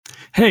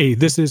Hey,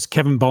 this is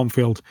Kevin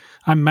Baumfield.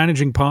 I'm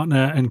managing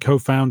partner and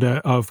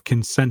co-founder of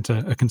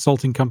Consenta, a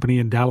consulting company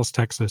in Dallas,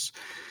 Texas.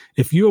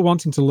 If you are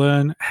wanting to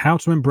learn how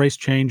to embrace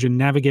change and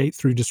navigate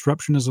through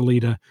disruption as a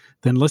leader,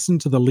 then listen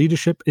to the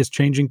Leadership is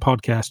Changing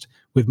podcast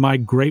with my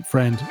great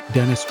friend,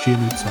 Dennis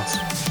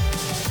Giannoutsas.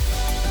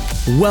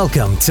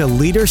 Welcome to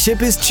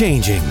Leadership is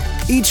Changing.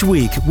 Each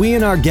week, we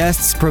and our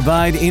guests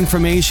provide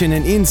information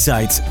and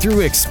insights through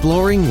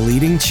exploring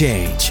leading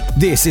change.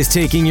 This is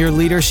taking your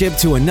leadership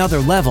to another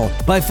level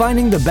by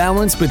finding the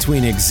balance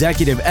between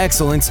executive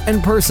excellence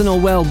and personal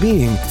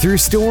well-being through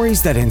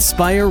stories that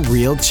inspire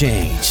real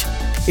change.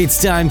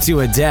 It's time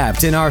to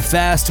adapt in our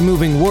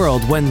fast-moving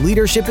world when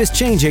leadership is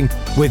changing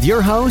with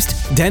your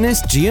host,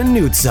 Dennis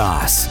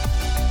Giannoutsas.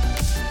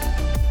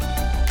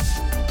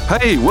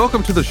 Hey,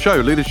 welcome to the show,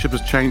 Leadership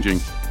is Changing.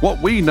 What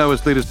we know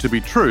as leaders to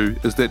be true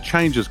is that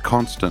change is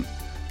constant.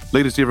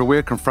 Leaders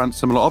everywhere confront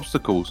similar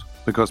obstacles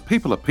because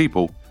people are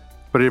people,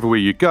 but everywhere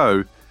you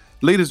go,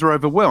 leaders are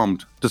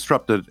overwhelmed,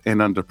 disrupted,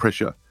 and under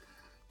pressure.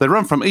 They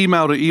run from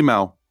email to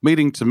email,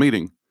 meeting to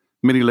meeting.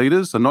 Many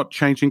leaders are not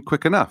changing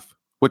quick enough,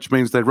 which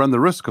means they run the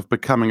risk of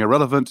becoming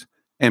irrelevant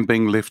and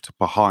being left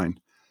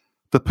behind.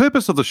 The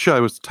purpose of the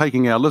show is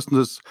taking our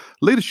listeners'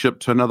 leadership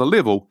to another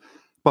level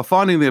by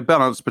finding their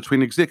balance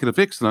between executive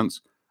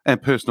excellence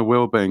and personal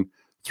well-being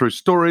through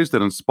stories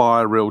that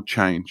inspire real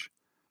change.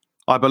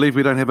 I believe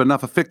we don't have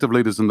enough effective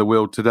leaders in the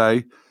world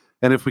today,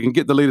 and if we can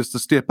get the leaders to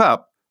step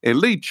up and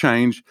lead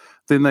change,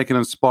 then they can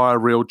inspire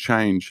real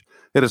change.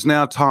 It is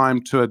now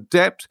time to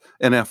adapt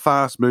in our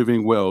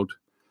fast-moving world.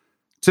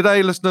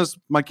 Today, listeners,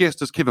 my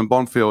guest is Kevin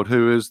Baumfield,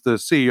 who is the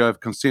CEO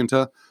of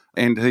Consenta,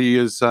 and he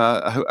is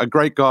a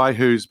great guy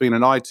who's been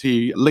an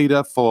IT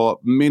leader for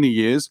many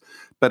years,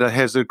 but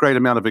has a great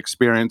amount of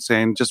experience,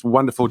 and just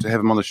wonderful to have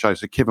him on the show.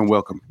 So, Kevin,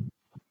 welcome.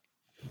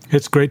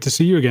 It's great to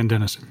see you again,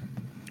 Dennis.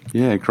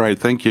 Yeah, great.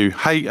 Thank you.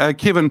 Hey,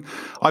 Kevin,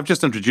 I've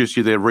just introduced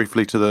you there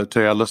briefly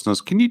to our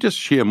listeners. Can you just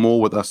share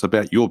more with us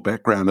about your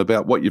background,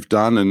 about what you've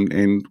done,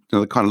 and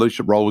the kind of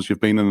leadership roles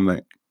you've been in and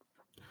that?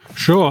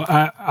 Sure.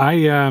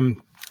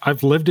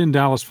 I've lived in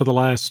Dallas for the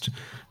last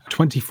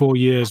 24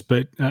 years,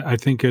 but I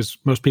think, as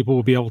most people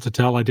will be able to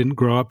tell, I didn't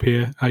grow up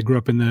here. I grew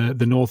up in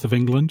the north of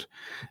England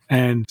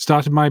and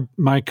started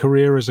my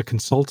career as a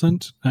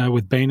consultant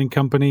with Bain &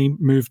 Company,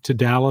 moved to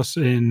Dallas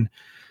in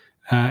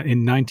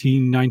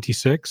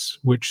 1996,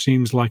 which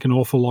seems like an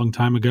awful long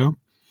time ago.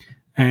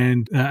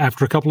 And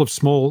after a couple of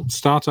small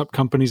startup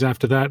companies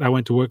after that, I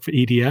went to work for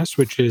EDS,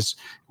 which is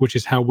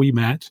how we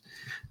met,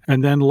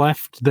 and then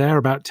left there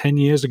about 10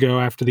 years ago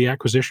after the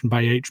acquisition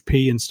by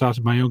HP and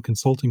started my own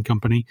consulting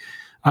company.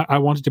 I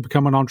wanted to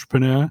become an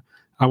entrepreneur.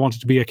 I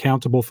wanted to be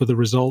accountable for the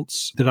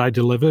results that I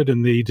delivered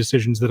and the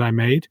decisions that I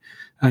made.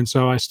 And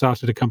so I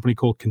started a company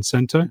called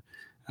Consenta.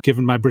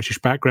 Given my British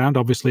background,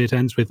 obviously it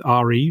ends with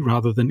RE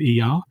rather than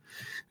ER.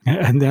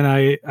 And then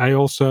I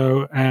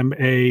also am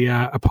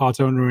a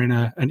part owner in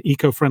an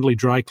eco-friendly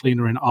dry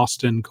cleaner in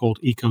Austin called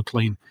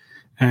EcoClean.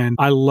 And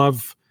I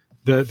love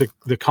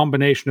the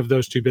combination of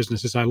those two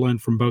businesses. I learn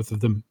from both of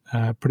them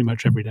pretty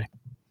much every day.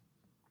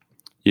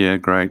 Yeah,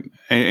 great.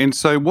 And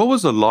so what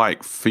was it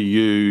like for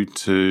you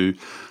to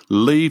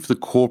leave the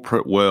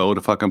corporate world,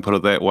 if I can put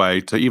it that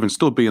way, to even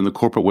still be in the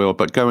corporate world,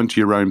 but go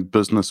into your own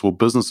business or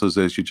businesses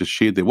as you just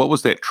shared there? What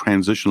was that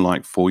transition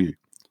like for you?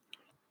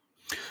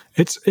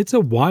 It's a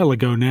while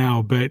ago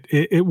now, but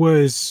it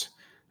was,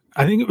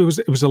 I think it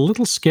was a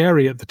little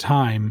scary at the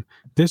time.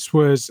 This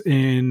was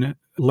in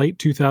late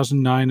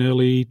 2009,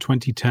 early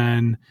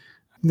 2010.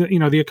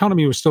 The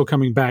economy was still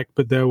coming back,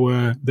 but there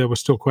were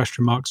still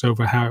question marks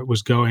over how it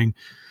was going.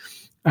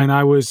 And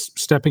I was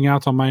stepping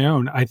out on my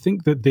own. I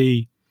think that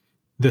the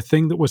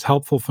thing that was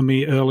helpful for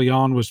me early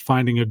on was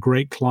finding a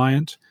great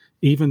client.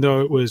 Even though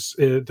it was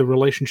the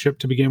relationship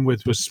to begin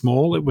with was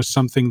small, it was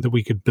something that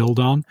we could build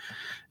on.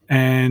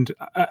 And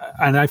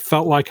I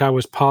felt like I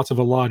was part of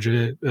a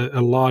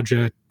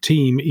larger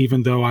team,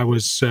 even though I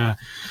was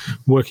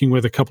working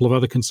with a couple of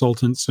other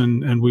consultants,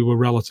 and we were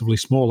relatively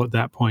small at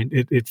that point.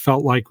 It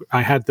felt like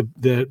I had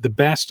the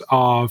best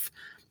of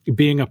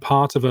being a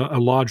part of a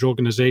large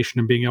organization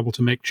and being able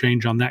to make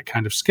change on that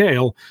kind of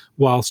scale,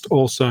 whilst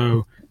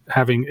also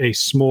having a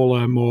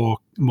smaller, more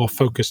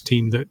focused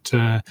team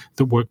that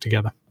worked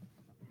together.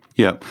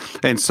 Yeah,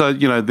 and so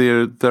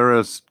there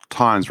is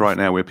times right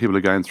now where people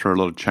are going through a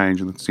lot of change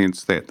in the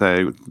sense that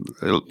they,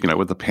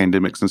 with the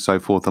pandemics and so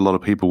forth, a lot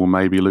of people will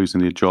maybe losing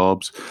their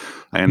jobs,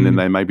 and then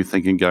they may be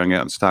thinking going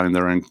out and starting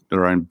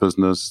their own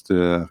business,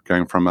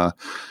 going from a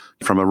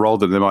role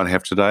that they might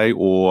have today,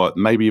 or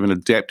maybe even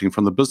adapting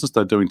from the business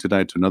they're doing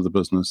today to another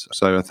business.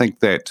 So I think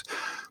that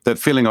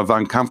feeling of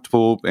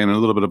uncomfortable and a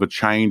little bit of a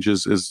change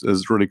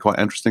is really quite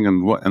interesting,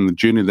 and the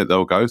journey that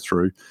they'll go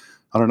through.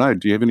 I don't know.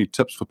 Do you have any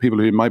tips for people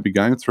who might be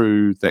going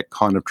through that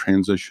kind of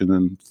transition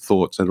and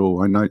thoughts at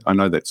all? I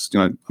know that's,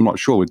 I'm not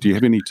sure. Do you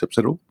have any tips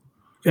at all?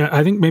 Yeah,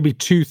 I think maybe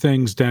two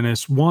things,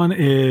 Dennis. One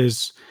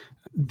is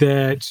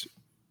that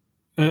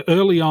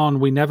early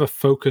on, we never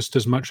focused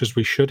as much as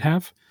we should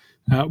have.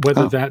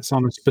 whether that's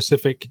on a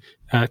specific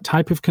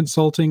type of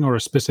consulting or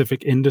a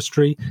specific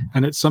industry.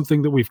 And it's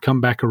something that we've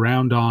come back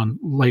around on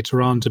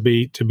later on to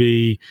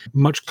be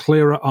much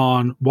clearer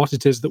on what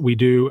it is that we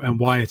do and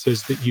why it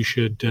is that you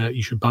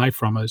should buy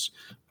from us.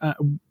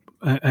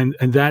 And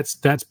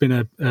that's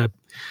been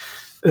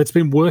it's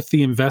been worth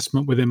the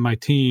investment within my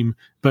team,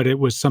 but it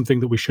was something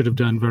that we should have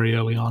done very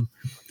early on.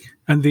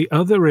 And the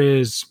other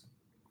is,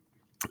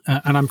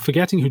 and I'm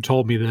forgetting who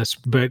told me this,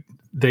 but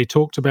they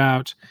talked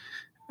about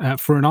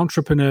for an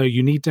entrepreneur,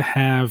 you need to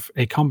have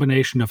a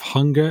combination of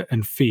hunger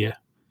and fear,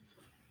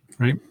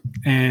 right?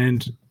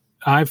 And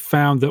I've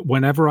found that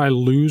whenever I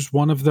lose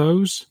one of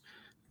those,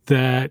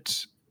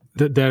 that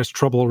there's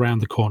trouble around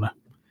the corner.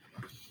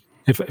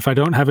 If I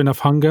don't have enough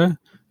hunger,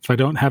 if I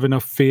don't have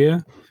enough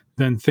fear,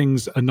 then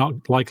things are not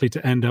likely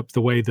to end up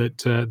the way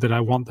that I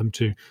want them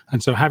to.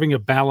 And so having a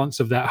balance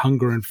of that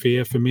hunger and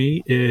fear for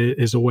me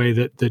is a way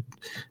that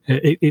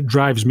it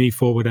drives me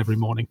forward every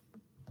morning.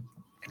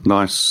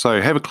 Nice.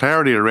 So have a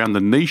clarity around the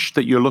niche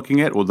that you're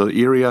looking at, or the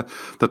area,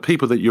 the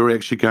people that you're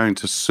actually going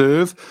to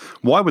serve.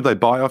 Why would they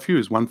buy off you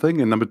is one thing.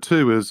 And number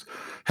two is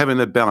having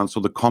that balance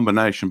or the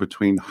combination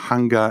between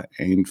hunger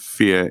and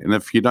fear. And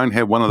if you don't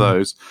have one of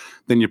those,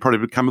 then you probably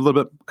become a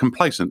little bit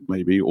complacent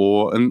maybe,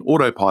 or an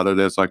autopilot,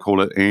 as I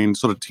call it, and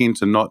sort of tend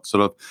to not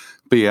sort of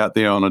be out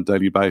there on a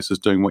daily basis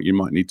doing what you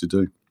might need to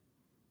do.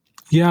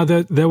 Yeah,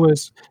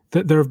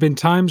 there have been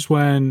times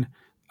when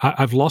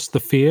I've lost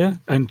the fear,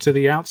 and to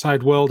the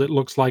outside world, it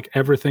looks like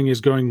everything is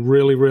going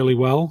really, really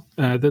well.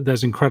 That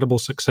there's incredible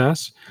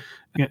success,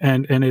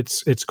 and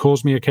it's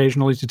caused me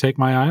occasionally to take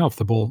my eye off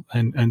the ball,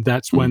 and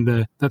that's when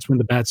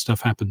the bad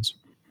stuff happens.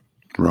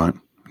 Right.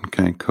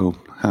 Okay. Cool.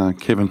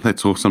 Kevin,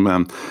 that's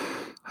awesome.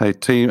 Hey,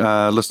 team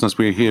listeners,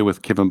 we're here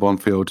with Kevin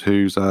Bonfield,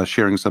 who's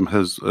sharing some of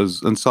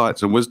his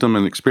insights and wisdom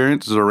and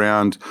experiences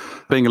around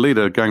being a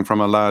leader, going from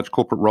a large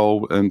corporate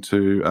role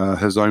into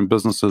his own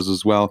businesses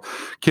as well.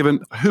 Kevin,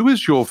 who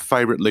is your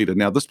favorite leader?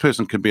 Now, this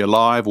person could be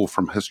alive or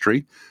from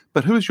history,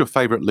 but who is your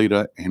favorite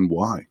leader and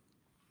why?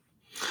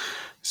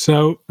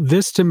 So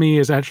this, to me,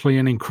 is actually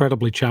an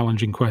incredibly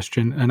challenging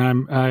question,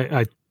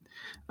 and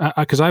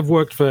because I've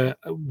worked for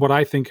what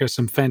I think are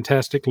some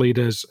fantastic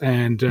leaders,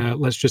 and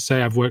let's just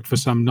say I've worked for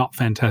some not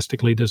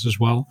fantastic leaders as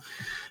well.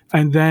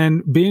 And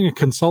then being a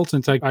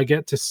consultant, I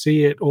get to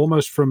see it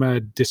almost from a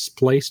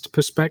displaced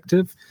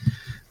perspective.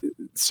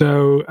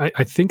 So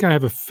I think I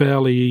have a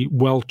fairly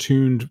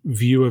well-tuned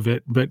view of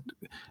it. But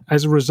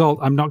as a result,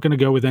 I'm not going to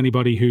go with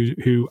anybody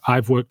who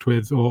I've worked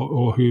with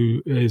or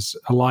who is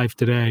alive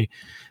today.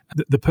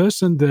 The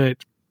person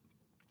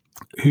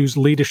whose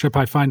leadership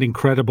I find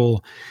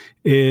incredible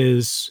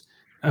is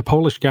a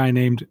Polish guy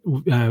named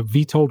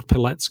Witold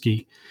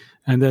Pilecki.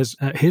 And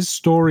his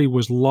story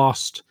was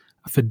lost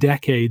for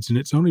decades, and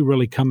it's only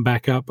really come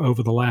back up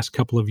over the last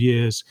couple of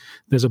years.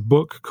 There's a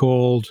book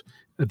called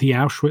The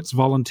Auschwitz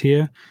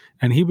Volunteer,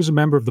 and he was a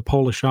member of the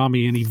Polish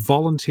army, and he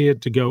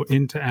volunteered to go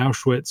into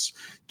Auschwitz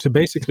to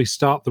basically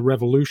start the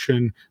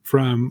revolution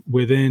from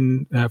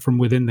within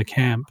the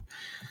camp.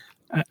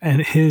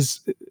 And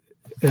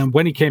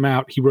when he came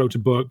out, he wrote a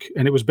book,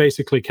 and it was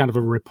basically kind of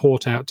a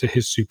report out to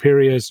his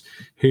superiors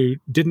who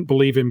didn't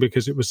believe him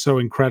because it was so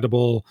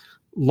incredible,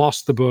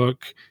 lost the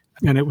book,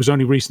 and it was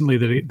only recently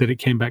that it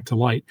came back to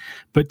light.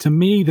 But to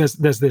me, there's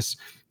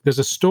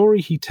a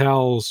story he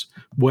tells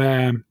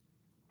where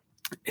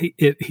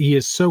he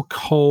is so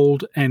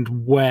cold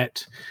and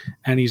wet,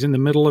 and he's in the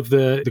middle of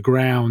the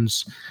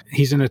grounds.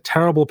 He's in a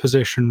terrible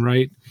position,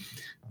 right?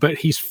 But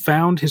he's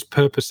found his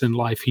purpose in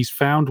life. He's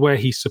found where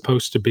he's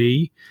supposed to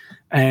be,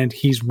 and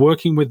he's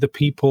working with the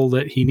people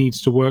that he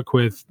needs to work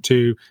with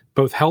to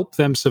both help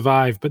them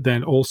survive, but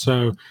then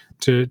also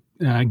to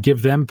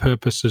give them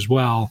purpose as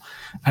well.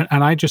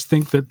 And I just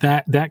think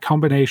that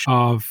combination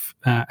of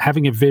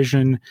having a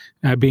vision,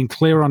 being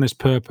clear on his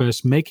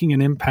purpose, making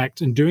an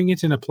impact, and doing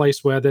it in a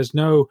place where there's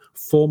no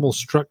formal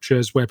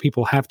structures where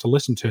people have to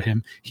listen to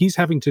him. He's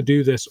having to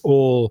do this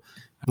all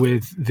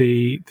with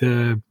the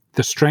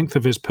strength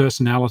of his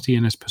personality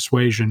and his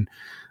persuasion.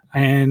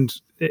 And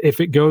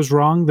if it goes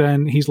wrong,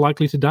 then he's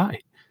likely to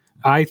die.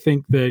 I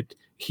think that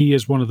he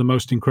is one of the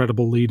most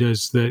incredible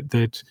leaders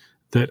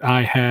that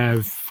I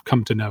have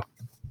come to know.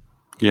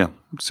 Yeah,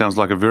 sounds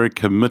like a very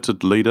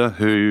committed leader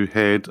who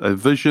had a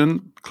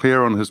vision,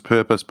 clear on his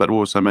purpose, but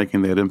also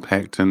making that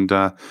impact. And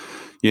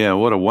yeah,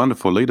 what a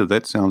wonderful leader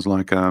that sounds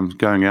like,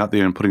 going out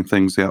there and putting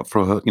things out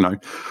for,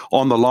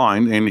 on the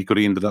line, and he could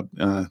have ended up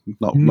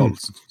not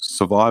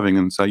surviving.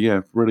 And so,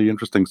 yeah, really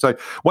interesting. So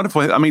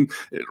wonderful. I mean,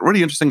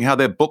 really interesting how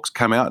that book's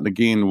come out, and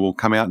again will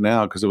come out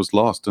now because it was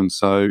lost. And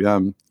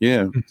so,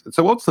 yeah.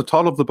 So what's the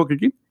title of the book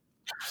again?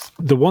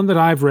 The one that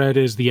I've read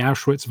is The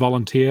Auschwitz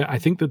Volunteer. I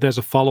think that there's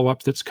a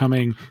follow-up that's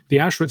coming. The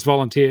Auschwitz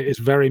Volunteer is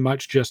very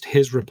much just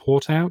his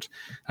report out.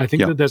 I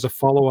think that there's a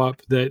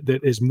follow-up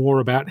that is more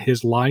about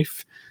his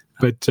life.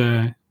 But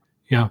the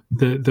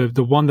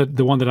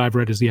one that I've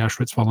read is The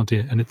Auschwitz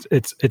Volunteer, and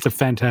it's a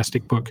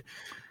fantastic book,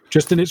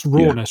 just in its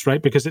rawness,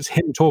 right? Because it's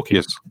him talking.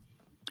 Yes.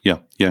 Yeah,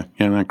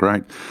 no,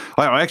 great.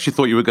 I actually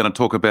thought you were going to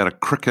talk about a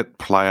cricket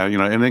player,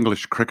 an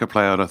English cricket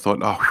player, and I thought,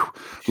 oh,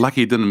 whew,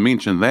 lucky you didn't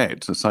mention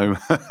that. So, so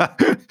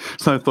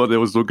I thought that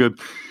was all good.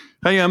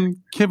 Hey,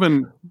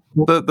 Kevin,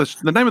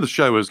 the name of the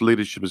show is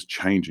Leadership is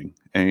Changing,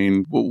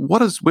 and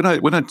what is when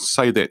I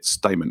say that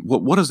statement,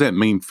 what does that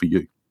mean for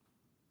you?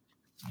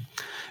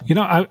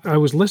 I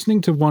was listening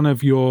to one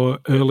of your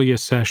earlier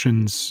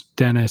sessions,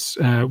 Dennis,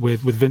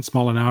 with Vince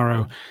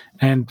Molinaro,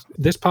 and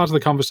this part of the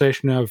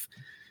conversation of,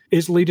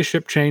 is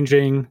leadership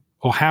changing,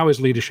 or how is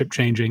leadership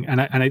changing?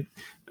 And I,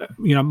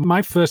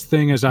 my first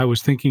thing as I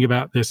was thinking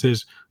about this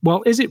is,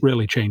 well, is it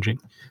really changing?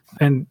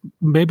 And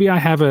maybe I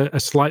have a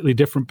slightly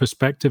different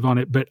perspective on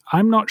it, but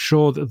I'm not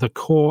sure that the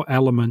core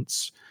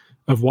elements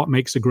of what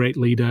makes a great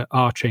leader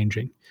are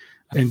changing.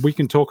 And we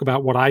can talk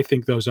about what I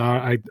think those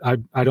are.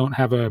 I don't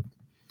have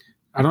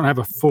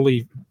a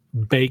fully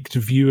baked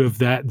view of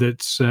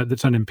that's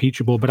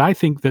unimpeachable, but I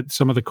think that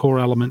some of the core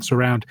elements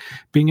around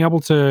being able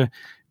to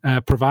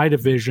provide a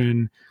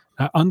vision,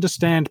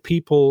 understand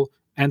people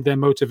and their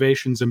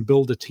motivations, and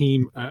build a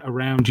team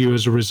around you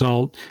as a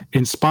result,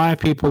 inspire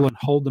people and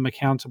hold them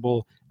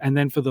accountable, and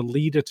then for the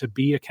leader to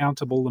be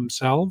accountable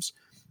themselves.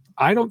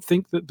 I don't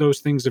think that those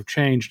things have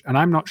changed, and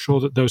I'm not sure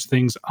that those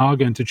things are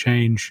going to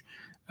change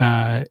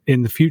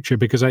in the future,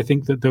 because I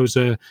think that those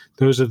are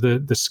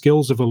the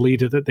skills of a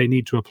leader that they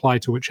need to apply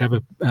to whichever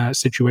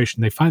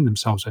situation they find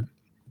themselves in.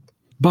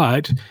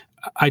 But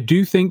I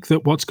do think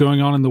that what's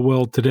going on in the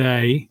world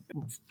today,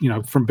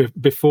 from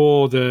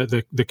before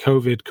the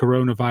COVID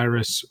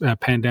coronavirus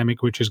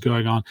pandemic, which is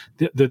going on,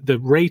 the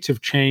rate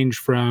of change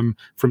from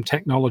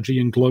technology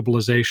and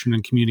globalization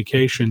and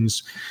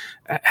communications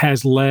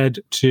has led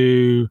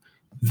to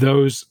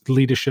those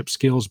leadership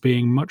skills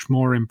being much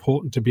more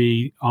important to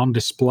be on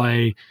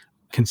display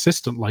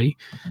consistently.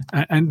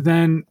 And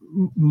then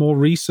more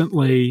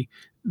recently,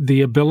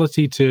 the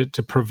ability to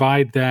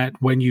provide that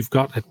when you've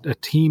got a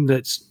team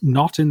that's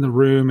not in the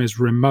room, is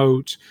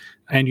remote,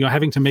 and you're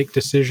having to make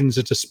decisions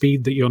at a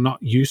speed that you're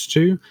not used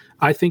to.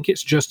 I think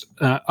it's just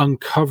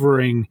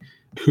uncovering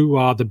who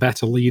are the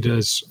better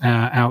leaders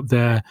out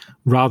there,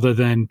 rather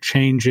than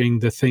changing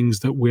the things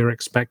that we're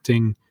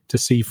expecting to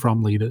see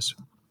from leaders.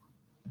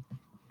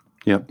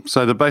 Yeah.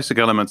 So the basic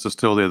elements are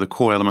still there. The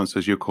core elements,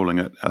 as you're calling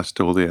it, are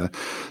still there.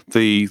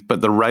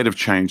 But the rate of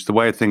change, the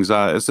way things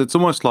are, it's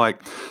almost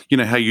like,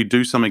 how you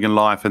do something in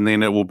life and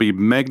then it will be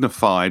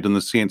magnified in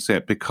the sense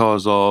that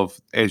because of,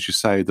 as you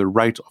say, the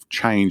rate of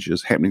change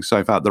is happening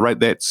so fast,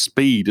 that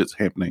speed it's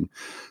happening.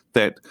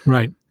 That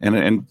right.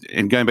 And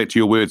going back to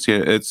your words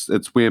here, it's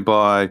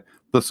whereby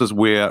this is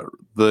where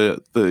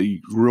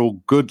the real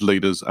good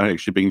leaders are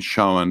actually being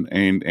shown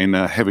and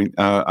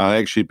are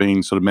actually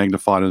being sort of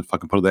magnified, if I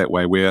can put it that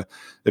way, where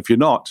if you're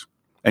not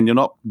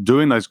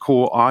doing those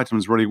core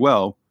items really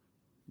well,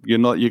 you're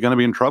going to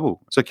be in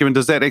trouble. So Kevin,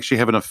 does that actually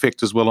have an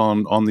effect as well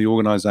on the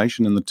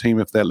organization and the team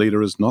if that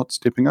leader is not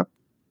stepping up?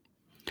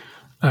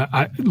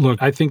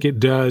 I think it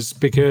does,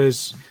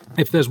 because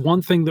if there's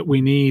one thing that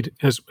we need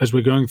as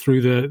we're going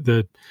through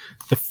the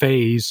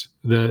phase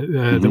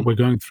that we're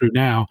going through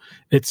now,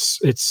 it's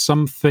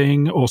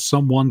something or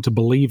someone to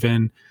believe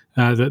in,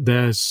 that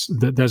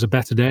there's a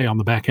better day on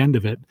the back end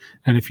of it.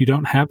 And if you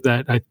don't have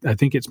that, I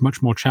think it's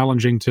much more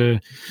challenging to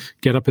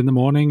get up in the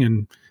morning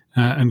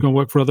and go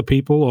work for other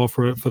people or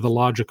for the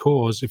larger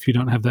cause if you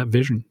don't have that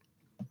vision.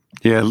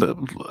 Yeah,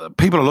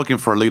 people are looking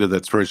for a leader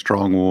that's very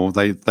strong, or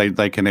they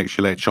can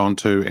actually latch on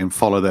to and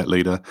follow that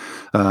leader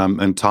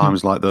in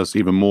times like this,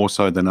 even more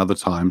so than other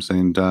times.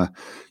 And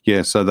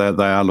so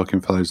they are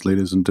looking for those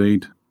leaders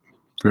indeed.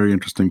 Very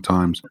interesting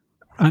times.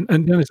 And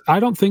Dennis,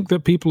 I don't think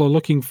that people are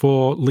looking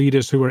for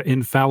leaders who are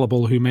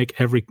infallible, who make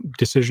every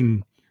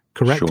decision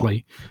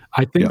correctly. Sure.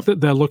 I think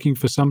that they're looking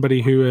for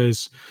somebody who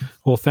is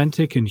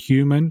authentic and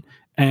human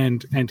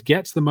and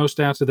gets the most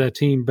out of their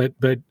team, but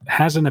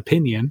has an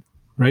opinion.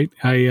 Right.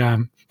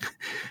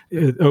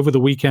 Over the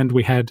weekend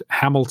we had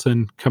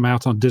Hamilton come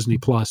out on Disney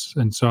Plus,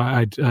 and so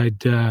I'd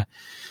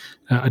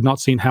not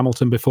seen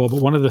Hamilton before.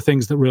 But one of the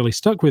things that really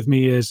stuck with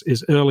me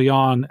is early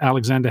on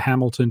Alexander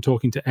Hamilton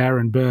talking to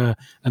Aaron Burr,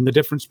 and the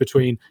difference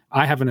between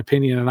I have an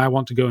opinion and I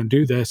want to go and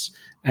do this,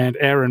 and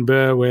Aaron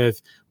Burr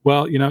with,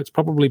 well, it's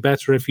probably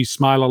better if you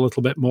smile a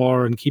little bit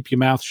more and keep your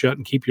mouth shut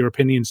and keep your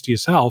opinions to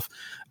yourself.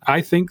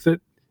 I think that.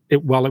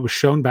 It was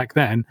shown back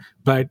then,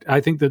 but I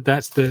think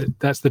that's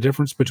the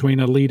difference between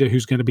a leader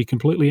who's going to be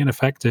completely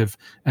ineffective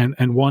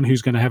and one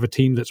who's going to have a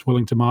team that's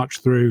willing to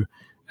march through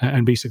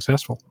and be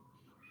successful.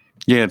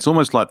 Yeah, it's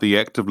almost like the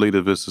active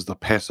leader versus the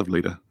passive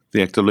leader.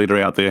 The active leader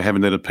out there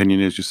having that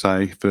opinion, as you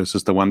say,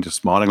 versus the one just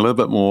smiling a little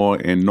bit more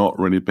and not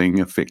really being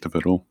effective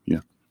at all. Yeah.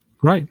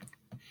 Right.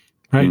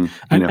 And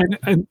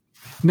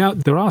now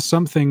there are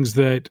some things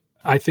that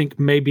I think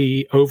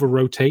maybe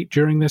over-rotate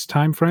during this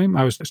time frame.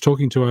 I was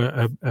talking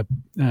to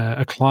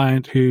a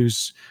client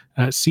who's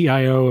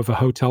CIO of a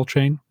hotel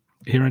chain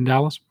here in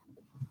Dallas,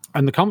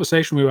 and the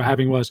conversation we were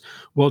having was,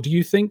 well, do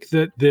you think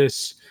that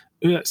this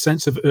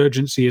sense of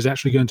urgency is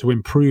actually going to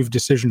improve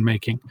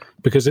decision-making?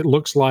 Because it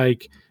looks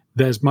like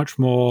there's much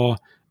more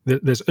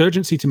there's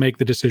urgency to make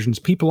the decisions.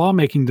 People are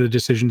making the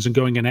decisions and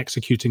going and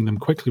executing them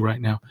quickly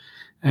right now.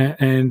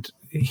 And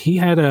he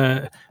had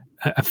a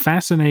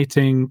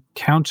fascinating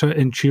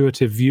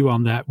counterintuitive view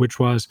on that, which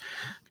was,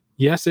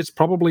 yes, it's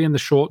probably in the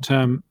short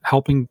term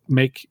helping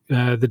make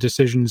the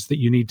decisions that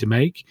you need to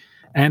make.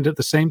 And at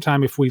the same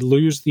time, if we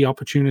lose the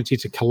opportunity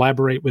to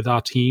collaborate with our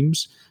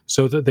teams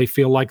so that they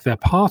feel like they're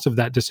part of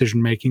that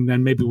decision making,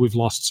 then maybe we've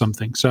lost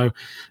something. So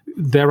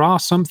there are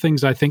some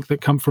things I think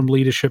that come from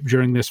leadership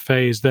during this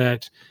phase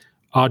that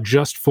are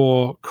just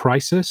for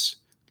crisis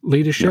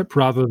leadership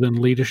rather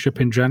than leadership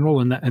in general,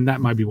 and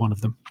that might be one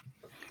of them.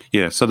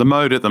 Yeah, so the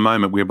mode at the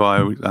moment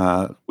whereby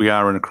we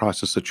are in a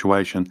crisis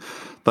situation,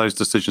 those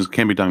decisions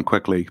can be done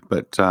quickly,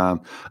 but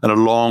in a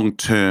long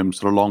term,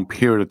 sort of long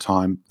period of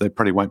time, they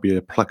probably won't be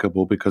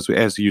applicable because,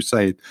 as you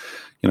say,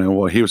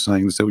 what he was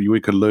saying is that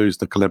we could lose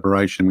the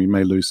collaboration. We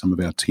may lose some of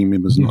our team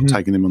members, not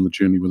taking them on the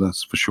journey with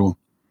us for sure.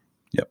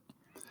 Yep.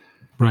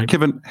 Right.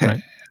 Kevin,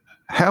 right.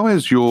 How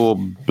has your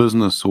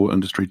business or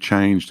industry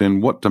changed,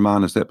 and what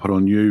demand has that put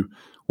on you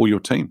or your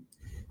team?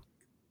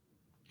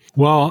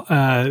 Well,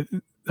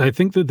 I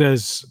think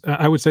that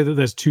I would say that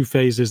there's two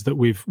phases that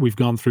we've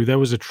gone through. There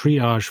was a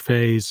triage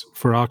phase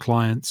for our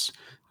clients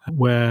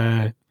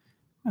where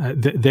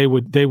they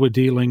were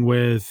dealing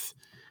with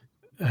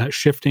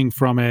shifting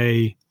from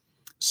a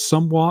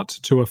somewhat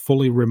to a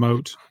fully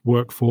remote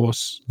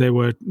workforce. They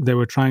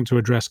were trying to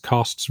address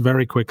costs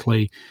very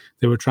quickly.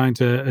 They were trying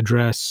to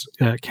address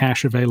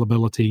cash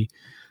availability,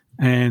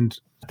 and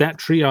that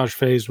triage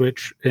phase,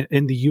 which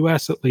in the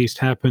US at least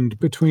happened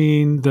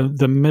between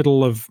the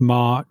middle of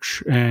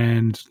March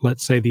and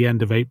let's say the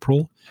end of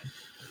April.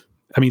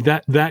 I mean,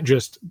 that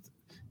just,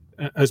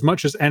 as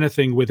much as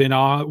anything within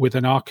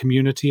our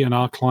community and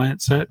our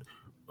client set,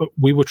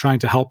 we were trying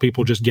to help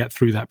people just get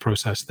through that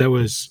process. There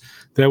was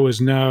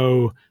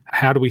no,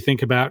 how do we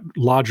think about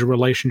larger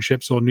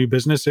relationships or new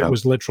business? It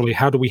was literally,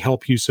 how do we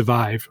help you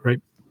survive,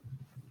 right?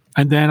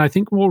 And then I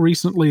think more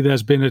recently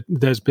there's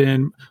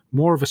been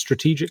more of a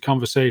strategic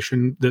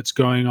conversation that's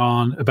going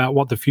on about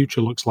what the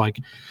future looks like.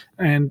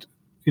 And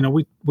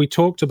we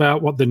talked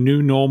about what the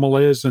new normal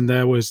is, and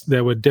there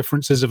were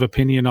differences of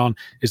opinion on,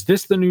 is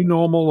this the new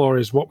normal or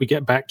is what we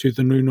get back to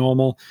the new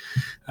normal?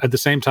 At the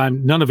same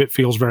time, none of it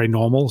feels very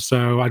normal,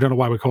 so I don't know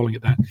why we're calling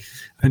it that.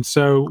 And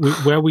so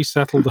where we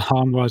settled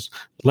on was,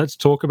 let's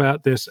talk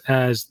about this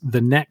as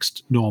the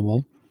next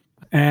normal.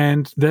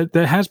 And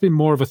there has been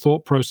more of a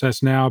thought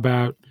process now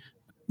about,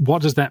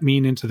 what does that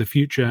mean into the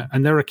future?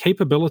 And there are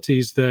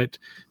capabilities that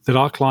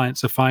our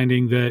clients are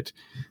finding that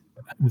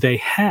they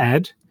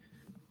had,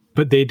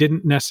 but they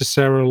didn't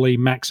necessarily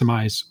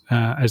maximize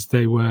as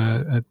they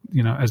were,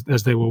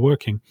 as they were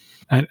working.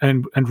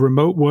 And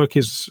remote work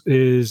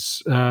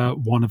is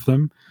one of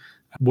them,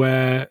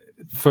 where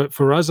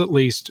for us at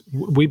least,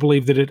 we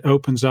believe that it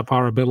opens up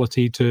our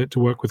ability to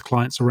work with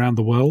clients around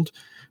the world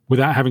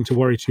without having to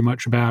worry too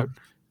much about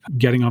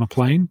getting on a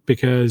plane,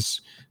 because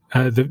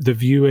the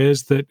view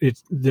is that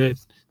that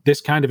this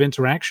kind of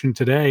interaction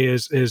today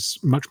is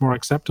much more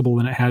acceptable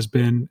than it has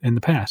been in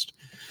the past.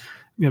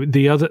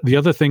 The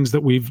other things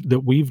that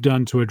we've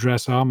done to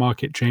address our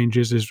market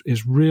changes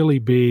is really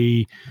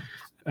be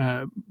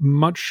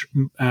much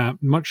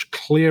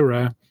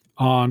clearer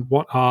on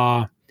what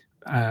our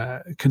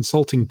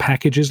consulting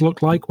packages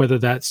look like, whether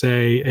that's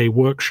a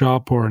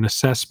workshop or an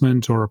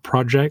assessment or a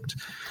project,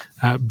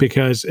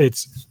 because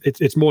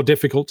it's more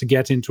difficult to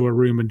get into a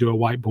room and do a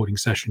whiteboarding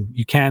session.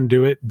 You can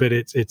do it, but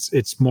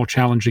it's more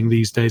challenging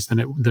these days than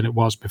it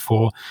was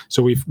before.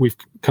 So we've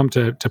come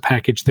to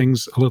package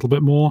things a little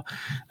bit more,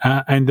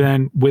 and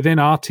then within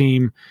our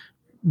team,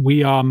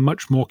 we are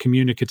much more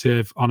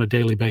communicative on a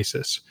daily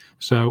basis.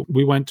 So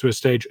we went to a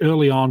stage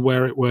early on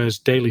where it was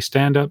daily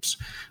stand-ups.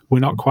 We're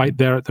not quite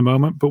there at the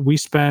moment, but we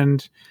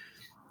spend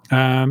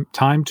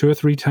time two or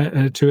three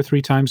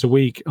times a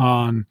week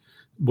on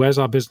where's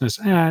our business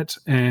at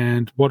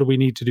and what do we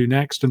need to do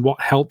next and what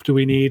help do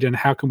we need and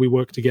how can we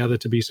work together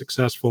to be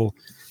successful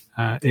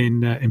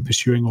in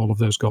pursuing all of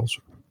those goals.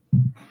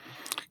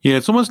 Yeah,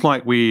 it's almost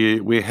like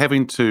we're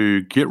having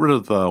to get rid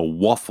of the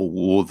waffle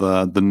or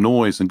the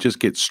noise and just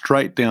get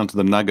straight down to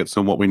the nuggets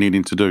and what we're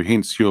needing to do.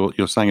 Hence,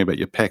 you're saying about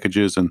your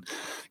packages and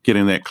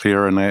getting that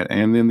clear and that.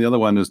 And then the other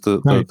one is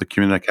the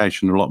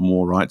communication a lot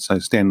more, right? So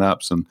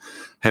stand-ups and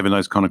having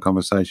those kind of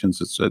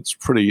conversations. It's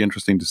pretty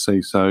interesting to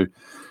see. So,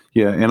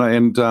 yeah,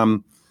 and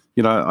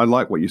I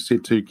like what you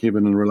said too,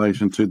 Kevin, in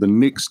relation to the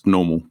next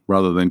normal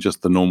rather than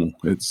just the normal.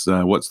 It's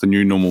what's the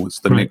new normal?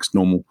 It's the next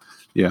normal.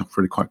 Yeah,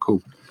 pretty quite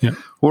cool. Yeah.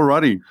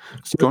 Alrighty.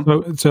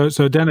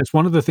 So Dennis,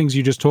 one of the things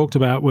you just talked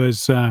about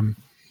was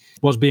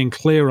being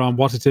clear on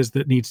what it is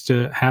that needs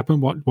to happen,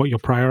 what your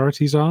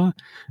priorities are,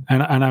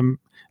 and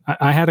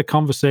I had a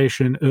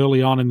conversation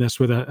early on in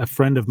this with a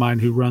friend of mine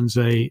who runs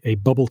a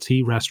bubble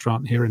tea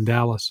restaurant here in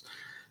Dallas,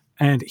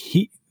 and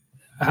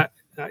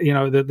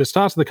the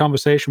start of the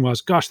conversation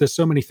was, gosh, there's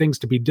so many things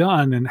to be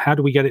done, and how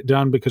do we get it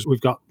done because we've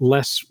got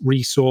less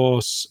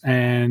resource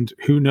and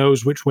who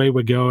knows which way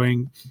we're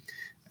going.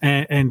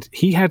 And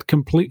he had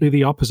completely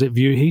the opposite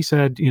view. He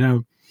said,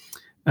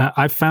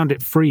 I've found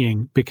it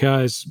freeing,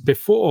 because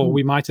before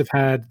we might have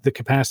had the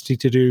capacity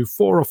to do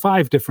 4 or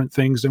 5 different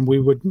things, and we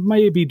would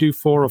maybe do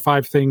 4 or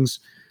 5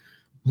 things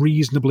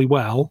reasonably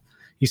well.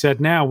 He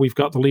said, now we've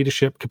got the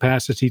leadership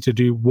capacity to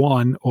do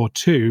 1 or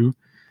 2,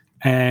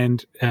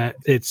 and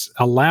it's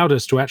allowed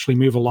us to actually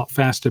move a lot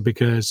faster,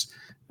 because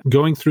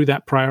going through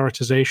that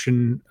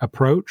prioritization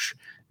approach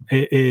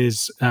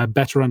is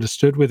better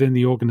understood within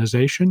the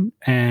organization.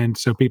 And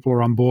so people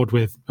are on board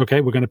with, okay,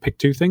 we're going to pick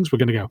 2 things, we're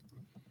going to go.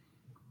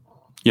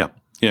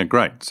 Yeah,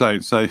 great. So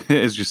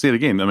as you said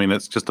again, I mean,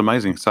 it's just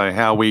amazing. So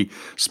how we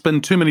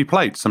spin too many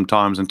plates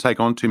sometimes and take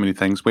on too many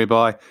things,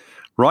 whereby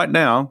right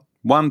now,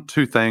 1,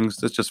 2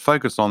 things, let's just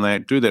focus on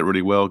that, do that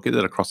really well, get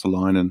that across the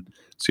line and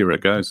see where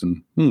it goes.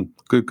 And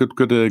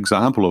good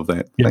example of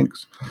that. Yeah.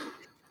 Thanks.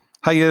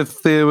 Hey,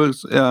 if there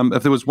was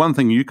one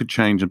thing you could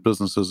change in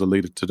business as a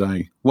leader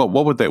today, what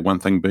would that one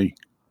thing be?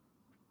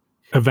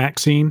 A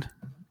vaccine,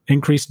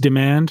 increased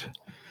demand.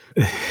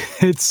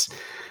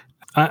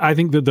 I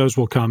think that those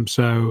will come.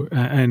 So,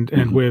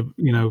 and we're,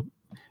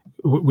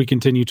 we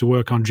continue to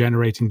work on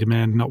generating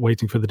demand, not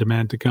waiting for the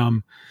demand to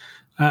come.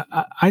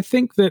 I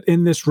think that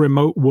in this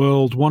remote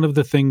world, one of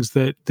the things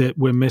that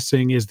we're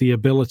missing is the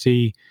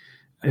ability,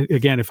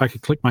 again, if I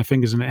could click my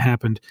fingers and it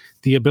happened,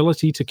 the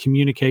ability to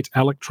communicate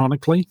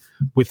electronically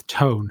with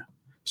tone,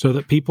 so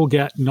that people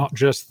get not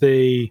just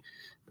the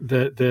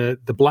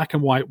black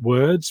and white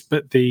words,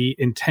 but the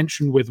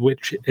intention with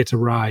which it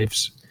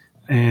arrives.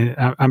 And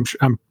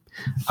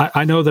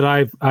I know that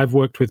I've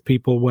worked with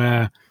people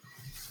where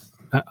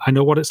I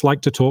know what it's like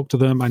to talk to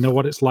them. I know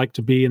what it's like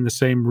to be in the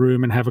same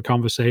room and have a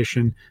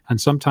conversation. And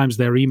sometimes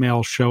their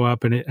emails show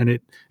up and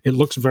it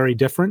looks very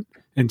different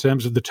in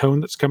terms of the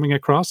tone that's coming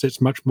across. It's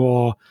much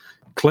more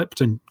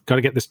clipped and got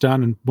to get this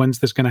done and when's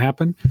this going to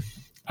happen?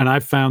 And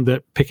I've found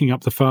that picking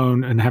up the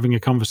phone and having a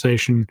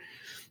conversation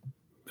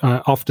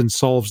often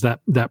solves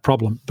that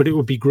problem. But it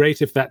would be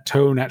great if that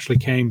tone actually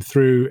came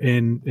through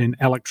in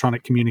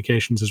electronic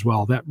communications as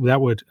well.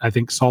 That would, I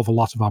think, solve a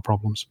lot of our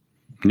problems.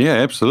 Yeah,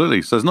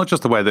 absolutely. So it's not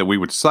just the way that we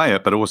would say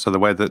it, but also the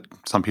way that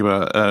some people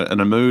are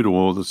in a mood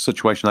or the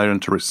situation they're in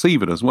to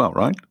receive it as well,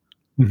 right?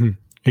 Mm-hmm.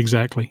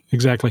 Exactly.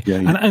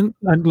 Yeah. And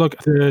look,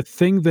 the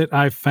thing that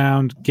I've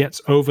found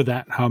gets over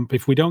that hump,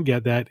 if we don't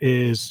get that,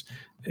 is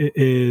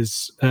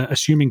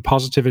assuming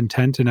positive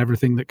intent in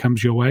everything that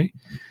comes your way.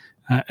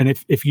 And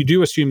if you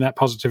do assume that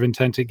positive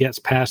intent, it gets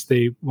past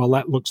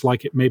that looks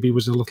like it maybe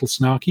was a little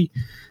snarky.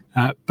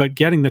 But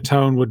getting the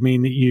tone would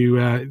mean that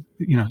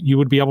you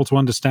would be able to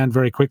understand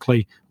very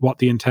quickly what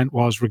the intent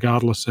was,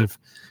 regardless of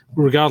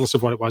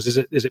what it was.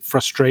 Is it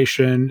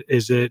frustration?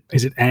 Is it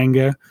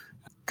anger?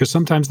 Because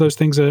sometimes those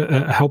things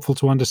are helpful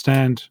to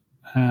understand,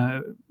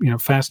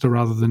 faster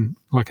rather than,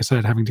 like I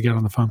said, having to get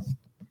on the phone.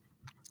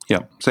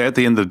 Yeah. So at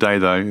the end of the day,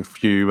 though,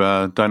 if you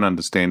don't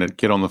understand it,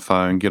 get on the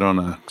phone, get on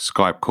a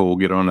Skype call,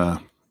 get on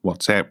a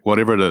WhatsApp,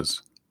 whatever it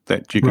is,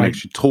 that you can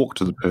actually talk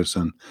to the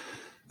person.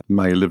 It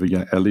may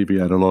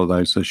alleviate a lot of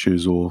those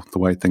issues or the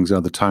way things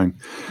are, the tone,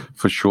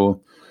 for sure.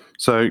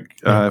 So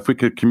if we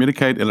could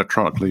communicate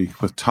electronically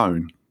with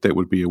tone, that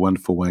would be a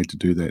wonderful way to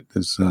do that,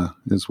 is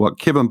what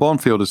Kevin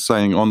Bonfield is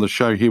saying on the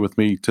show here with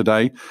me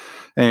today.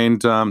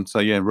 And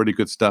really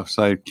good stuff.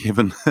 So,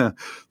 Kevin,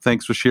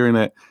 thanks for sharing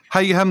that.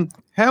 Hey, how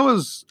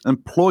has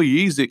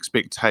employees'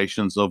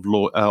 expectations of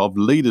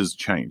leaders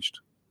changed?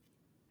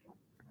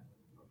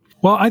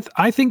 Well,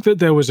 I think that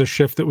there was a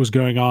shift that was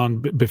going on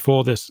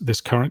before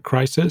this current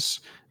crisis,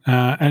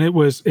 and it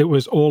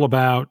was all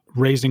about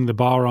raising the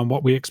bar on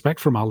what we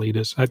expect from our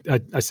leaders.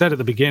 I said at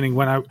the beginning,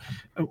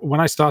 when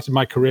I started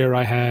my career,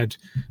 I've had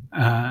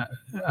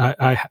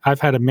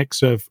a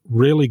mix of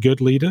really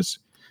good leaders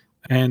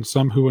and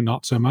some who are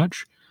not so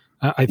much.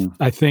 I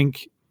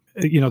think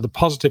the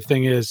positive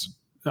thing is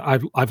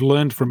I've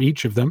learned from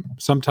each of them.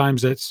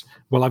 Sometimes it's,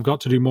 I've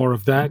got to do more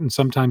of that, and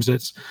sometimes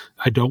it's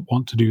I don't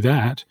want to do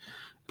that.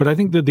 But I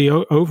think that the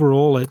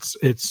overall it's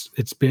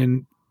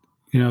been,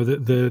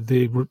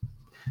 the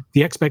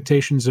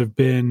expectations have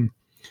been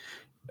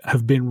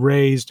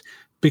raised,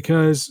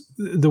 because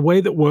the way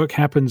that work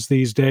happens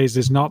these days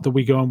is not that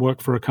we go and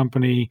work for a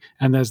company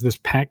and there's this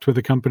pact with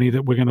a company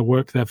that we're going to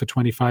work there for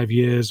 25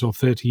 years or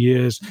 30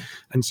 years.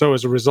 And so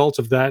as a result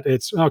of that,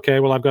 it's, okay,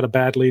 I've got a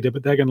bad leader,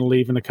 but they're going to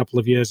leave in a couple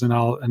of years and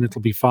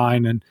it'll be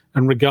fine. And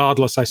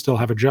regardless, I still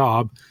have a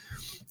job.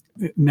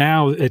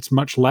 Now it's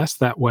much less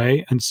that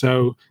way. And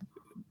so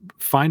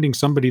finding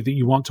somebody that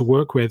you want to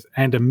work with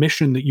and a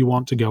mission that you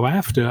want to go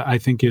after, I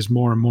think, is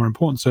more and more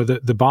important. So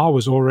the bar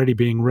was already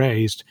being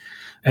raised,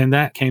 and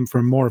that came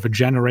from more of a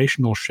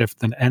generational shift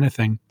than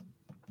anything.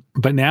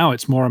 But now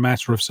it's more a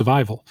matter of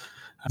survival.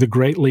 The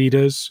great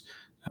leaders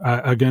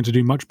are going to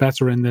do much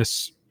better in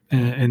this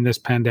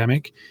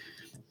pandemic.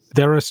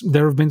 There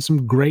have been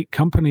some great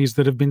companies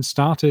that have been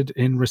started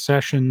in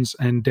recessions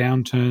and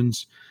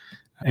downturns,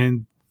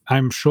 and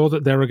I'm sure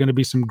that there are going to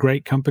be some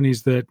great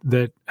companies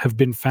that have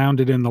been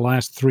founded in the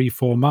last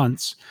 3-4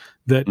 months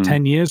that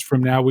 10 years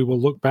from now we will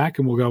look back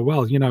and we'll go,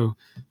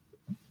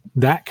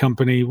 that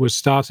company was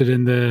started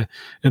in the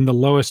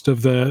lowest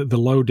of the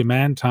low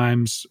demand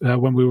times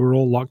when we were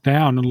all locked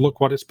down, and look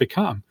what it's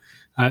become.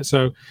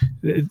 So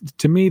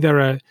to me,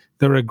 there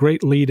are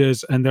great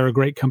leaders and there are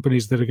great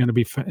companies that are going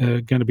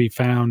to be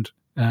found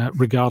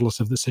regardless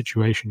of the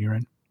situation you're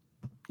in.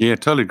 Yeah,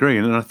 totally agree.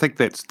 And I think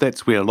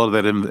that's where a lot of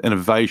that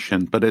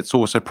innovation, but it's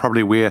also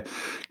probably where,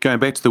 going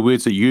back to the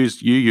words that you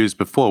used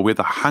before, where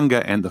the hunger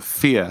and the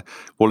fear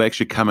will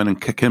actually come in and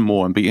kick in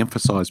more and be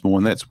emphasized more.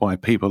 And that's why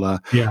people are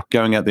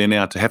going out there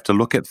now to have to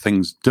look at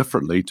things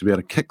differently, to be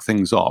able to kick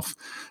things off.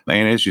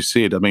 And as you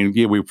said, I mean,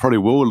 we probably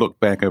will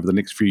look back over the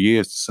next few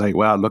years to say,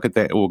 wow, look at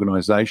that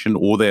organization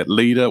or that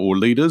leader or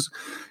leaders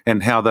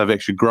and how they've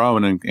actually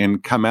grown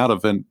and come out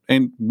of it.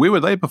 And where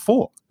were they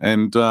before?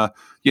 And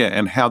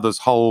and how this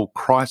whole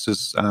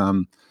crisis,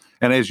 and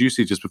as you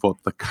said just before,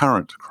 the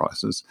current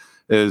crisis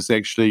is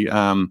actually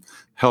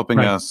helping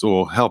us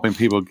or helping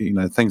people,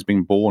 things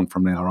being born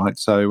from now, right?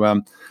 So,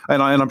 and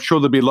I'm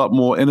sure there'll be a lot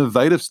more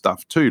innovative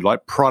stuff too,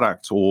 like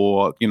product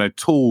or,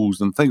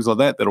 tools and things like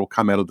that will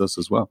come out of this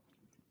as well.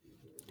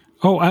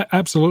 Oh,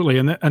 absolutely.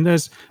 And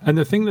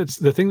the thing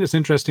that's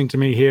interesting to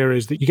me here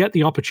is that you get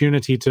the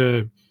opportunity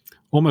to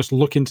almost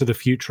look into the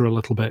future a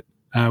little bit.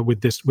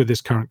 With this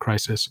current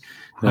crisis,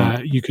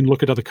 you can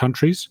look at other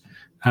countries.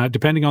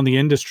 Depending on the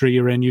industry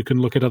you're in, you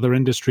can look at other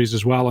industries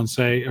as well and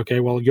say,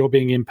 okay, well, you're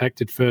being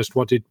impacted first.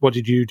 What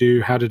did you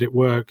do? How did it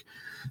work?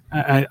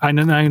 I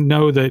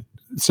know that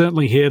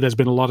certainly here there's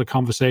been a lot of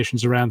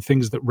conversations around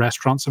things that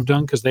restaurants have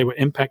done because they were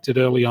impacted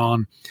early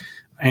on.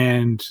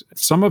 And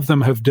some of them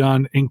have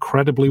done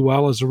incredibly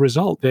well as a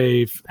result.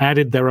 They've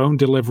added their own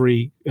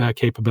delivery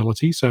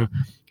capability. So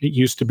it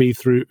used to be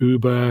through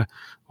Uber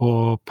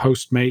or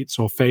Postmates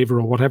or Favor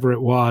or whatever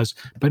it was.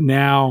 But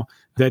now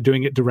they're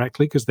doing it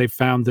directly because they've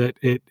found that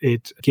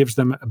it gives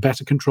them a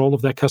better control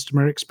of their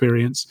customer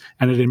experience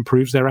and it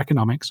improves their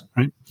economics,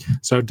 right?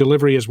 So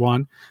delivery is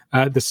one.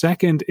 The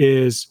second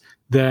is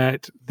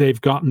that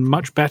they've gotten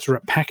much better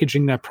at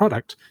packaging their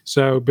product.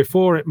 So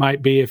before it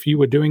might be if you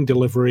were doing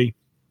delivery,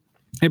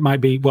 it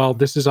might be, well,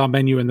 this is our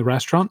menu in the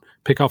restaurant.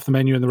 Pick off the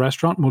menu in the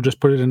restaurant and we'll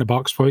just put it in a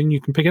box for you and you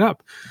can pick it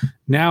up.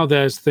 Now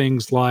there's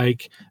things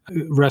like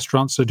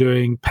restaurants are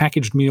doing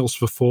packaged meals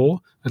for four,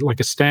 like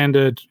a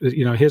standard,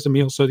 here's a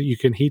meal so that you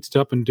can heat it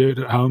up and do it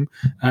at home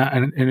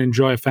and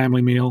enjoy a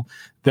family meal.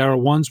 There are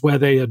ones where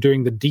they are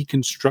doing the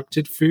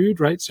deconstructed food,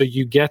 right? So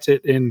you get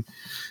it in,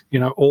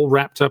 all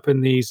wrapped up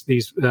in these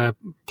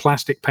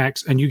plastic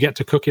packs and you get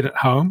to cook it at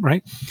home,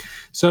 right?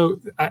 So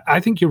I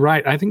think you're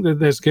right. I think that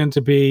there's going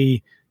to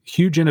be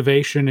huge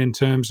innovation in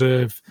terms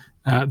of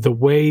the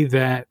way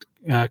that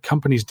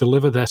companies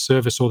deliver their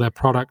service or their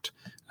product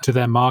to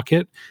their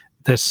market.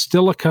 There's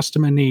still a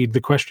customer need.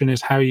 The question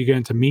is, how are you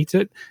going to meet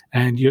it?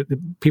 And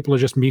people are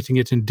just meeting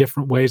it in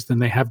different ways than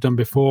they have done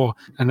before,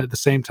 and at the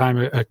same time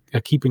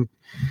are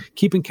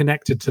keeping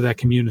connected to their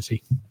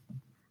community.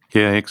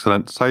 Yeah,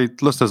 excellent. So,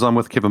 listeners, I'm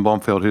with Kevin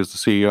Bonfield, who's the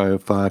CEO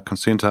of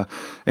Consenta,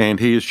 and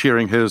he is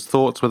sharing his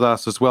thoughts with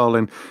us as well.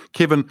 And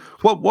Kevin,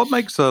 what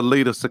makes a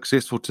leader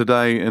successful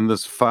today in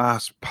this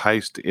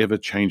fast-paced,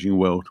 ever-changing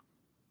world?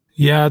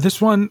 Yeah,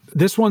 this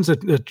one's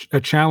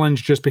a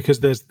challenge just because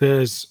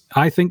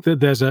I think that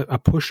there's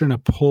a push and a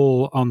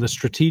pull on the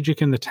strategic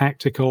and the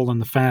tactical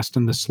and the fast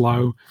and the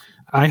slow.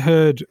 I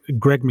heard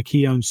Greg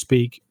McKeown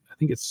speak, I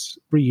think it's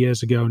 3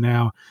 years ago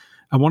now,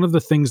 and one of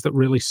the things that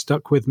really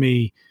stuck with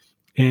me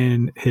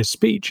in his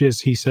speech is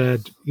he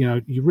said,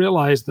 you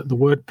realize that the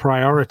word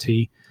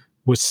priority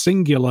was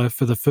singular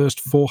for the first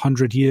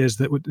 400 years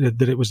that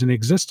it was in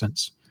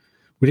existence.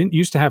 We didn't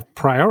used to have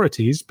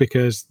priorities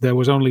because there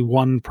was only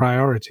one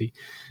priority.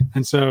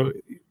 And so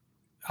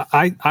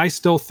I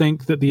still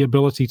think that the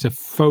ability to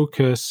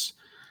focus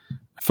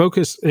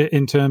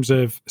in terms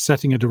of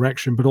setting a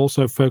direction, but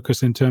also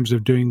focus in terms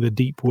of doing the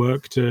deep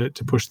work to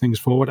push things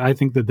forward, I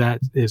think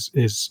that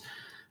is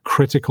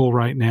critical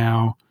right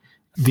now.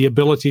 The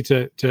ability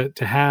to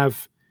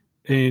have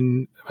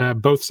in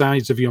both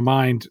sides of your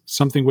mind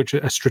something which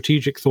a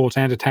strategic thought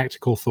and a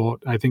tactical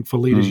thought. I think for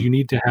leaders, you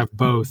need to have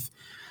both,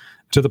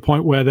 to the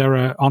point where there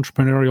are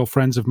entrepreneurial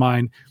friends of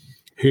mine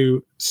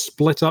who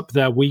split up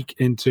their week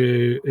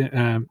into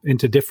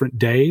different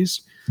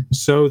days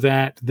so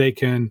that they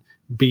can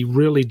be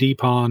really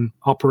deep on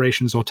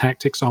operations or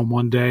tactics on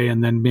one day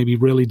and then maybe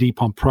really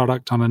deep on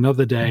product on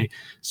another day,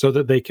 so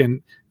that they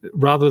can,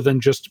 rather than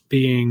just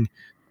being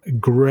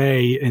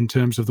gray in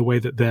terms of the way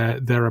that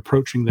they're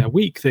approaching their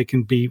week, they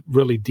can be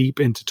really deep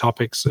into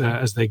topics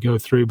as they go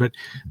through. But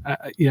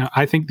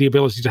I think the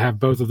ability to have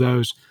both of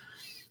those.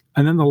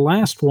 And then the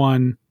last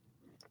one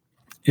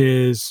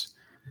is,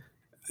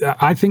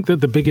 I think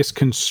that the biggest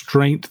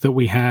constraint that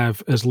we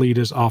have as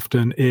leaders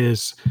often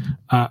is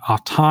our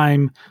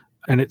time,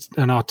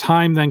 and our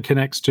time then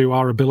connects to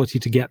our ability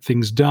to get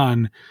things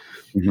done.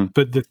 Mm-hmm.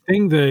 But the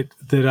thing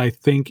that I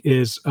think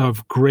is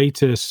of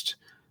greatest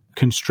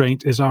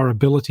constraint is our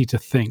ability to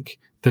think,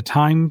 the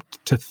time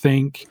to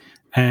think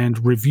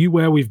and review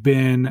where we've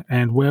been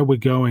and where we're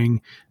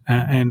going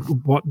and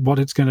what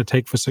it's going to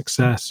take for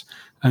success.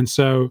 And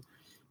so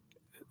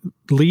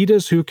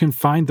leaders who can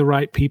find the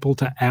right people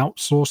to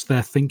outsource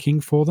their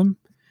thinking for them,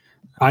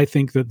 I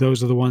think that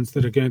those are the ones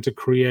that are going to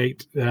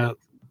create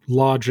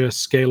larger,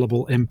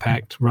 scalable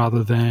impact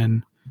rather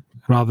than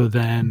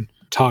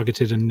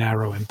targeted and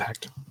narrow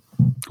impact.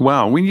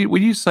 Wow. When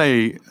you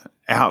say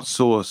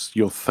outsource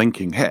your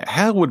thinking,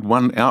 how would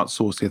one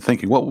outsource their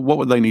thinking? What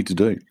would they need to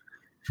do?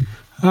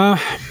 The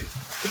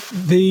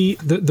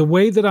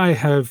way that I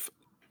have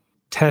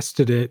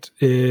tested it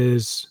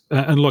is,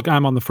 and look,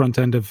 I'm on the front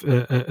end of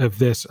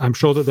this. I'm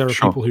sure that there are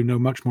people who know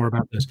much more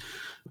about this.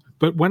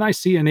 But when I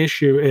see an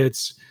issue,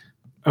 it's,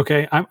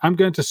 okay, I'm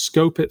going to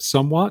scope it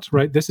somewhat,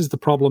 right? This is the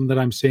problem that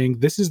I'm seeing.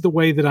 This is the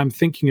way that I'm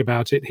thinking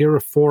about it. Here are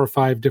 4 or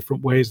 5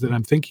 different ways that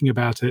I'm thinking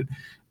about it.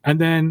 And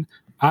then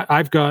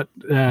I've got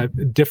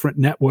different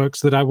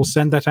networks that I will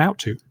send that out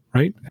to,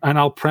 right? And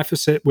I'll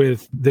preface it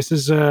with, this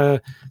is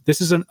an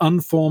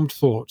unformed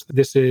thought.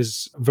 This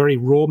is very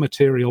raw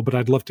material, but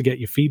I'd love to get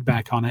your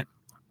feedback on it.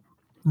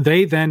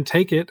 They then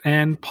take it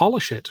and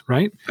polish it,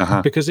 right?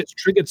 Because it's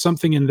triggered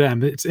something in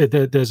them.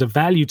 There's a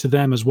value to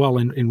them as well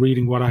in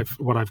reading what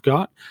I've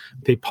got.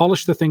 They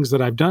polish the things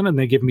that I've done, and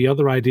they give me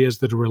other ideas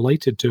that are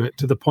related to it,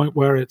 to the point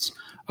where it's,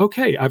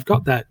 okay, I've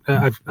got that.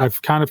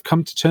 I've kind of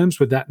come to terms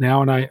with that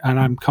now, and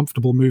I'm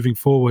comfortable moving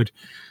forward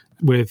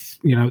with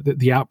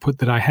the output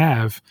that I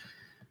have.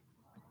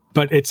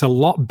 But it's a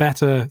lot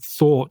better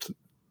thought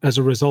as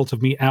a result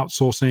of me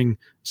outsourcing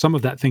some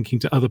of that thinking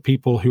to other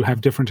people who have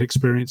different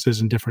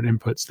experiences and different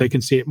inputs. They can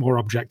see it more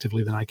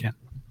objectively than I can.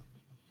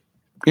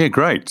 Yeah,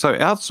 great. So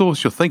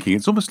outsource your thinking.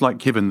 It's almost like,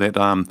 Kevin, that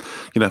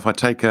if I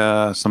take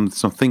some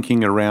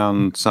thinking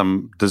around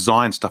some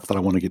design stuff that I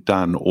want to get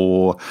done,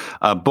 or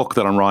a book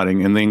that I'm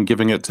writing, and then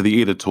giving it to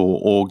the editor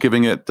or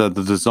giving it the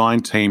design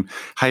team,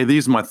 hey,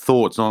 these are my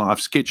thoughts.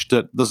 I've sketched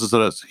it. This is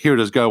it. Here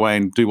it is. Go away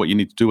and do what you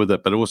need to do with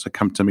it. But also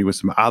come to me with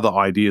some other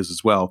ideas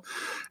as well.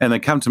 And they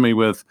come to me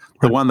with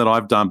the one that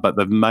I've done, but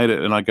they've made it,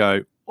 and I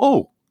go,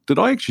 oh, did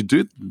I actually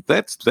do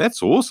that?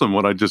 That's awesome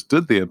what I just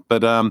did there.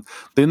 But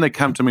then they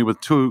come to me with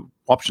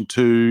option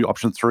 2,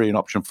 option 3, and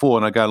option 4,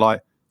 and I go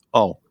like,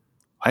 oh,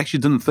 I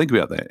actually didn't think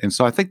about that. And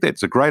so I think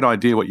that's a great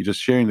idea what you're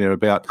just sharing there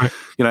about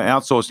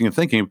outsourcing and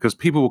thinking, because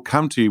people will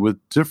come to you with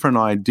different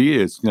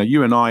ideas.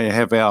 You and I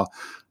have our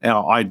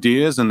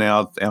ideas, and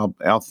our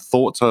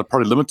thoughts are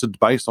probably limited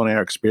based on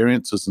our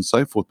experiences and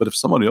so forth. But if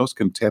someone else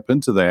can tap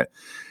into that,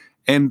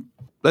 and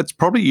that's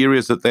probably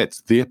areas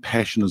that's their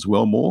passion as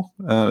well, more,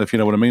 if you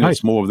know what I mean. Right.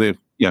 It's more of their,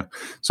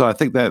 So I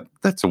think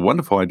that's a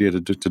wonderful idea to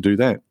do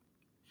that.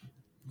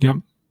 Yep.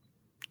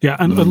 Yeah,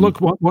 and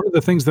look, one of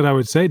the things that I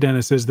would say,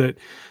 Dennis, is that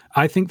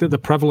I think that the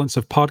prevalence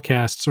of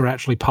podcasts are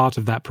actually part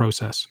of that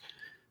process.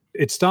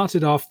 It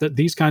started off that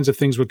these kinds of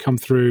things would come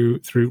through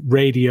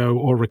radio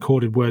or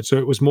recorded word, so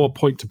it was more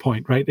point to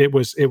point, right? It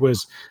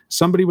was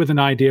somebody with an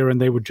idea,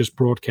 and they would just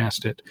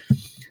broadcast it.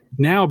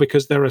 Now,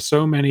 because there are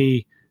so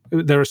many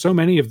of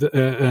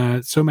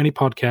the so many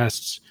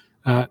podcasts.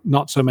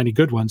 Not so many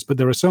good ones, but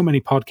there are so many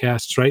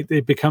podcasts, right?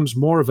 It becomes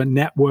more of a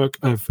network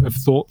of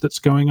thought that's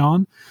going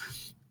on.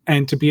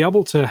 And to be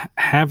able to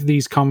have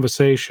these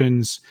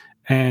conversations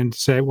and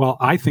say, well,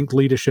 I think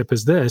leadership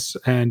is this,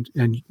 and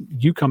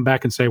you come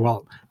back and say,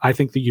 well, I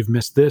think that you've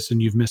missed this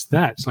and you've missed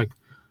that. It's like,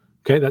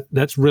 okay,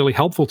 that's really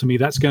helpful to me.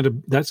 That's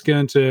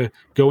going to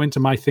go into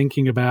my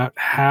thinking about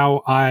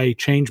how I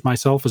change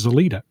myself as a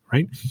leader,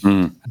 right?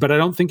 But I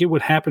don't think it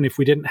would happen if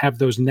we didn't have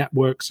those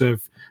networks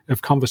of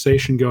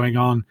conversation going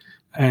on,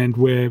 and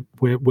we're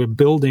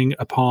building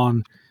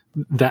upon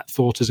that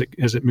thought as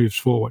it moves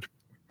forward.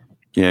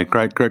 Yeah,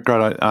 great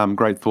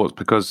thoughts,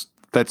 because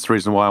that's the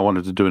reason why I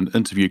wanted to do an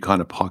interview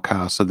kind of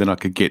podcast, so then I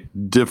could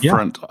get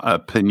different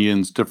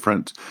opinions,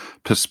 different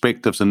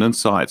perspectives and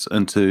insights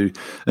into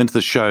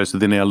the show, so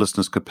then our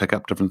listeners could pick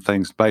up different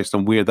things based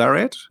on where they're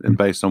at and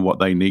based on what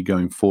they need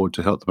going forward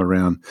to help them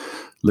around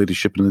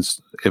leadership in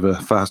this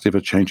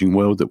ever-changing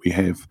world that we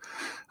have,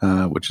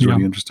 which is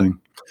really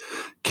interesting.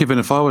 Kevin,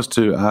 if I was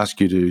to ask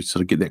you to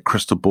sort of get that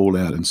crystal ball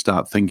out and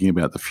start thinking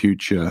about the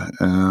future,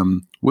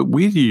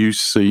 where do you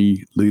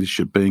see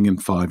leadership being in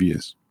 5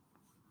 years?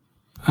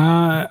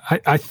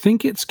 I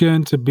think it's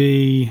going to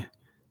be,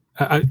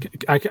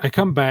 I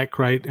come back,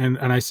 right, and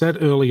I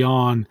said early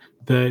on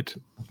that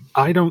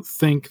I don't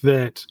think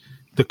that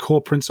the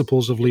core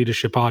principles of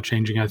leadership are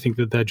changing. I think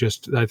that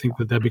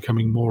they're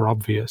becoming more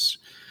obvious.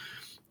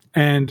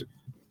 And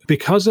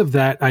because of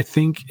that, I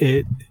think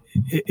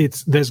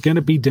there's going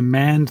to be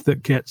demand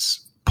that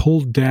gets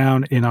pulled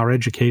down in our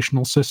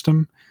educational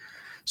system,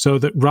 so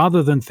that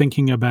rather than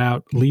thinking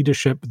about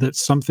leadership,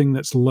 that's something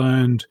that's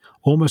learned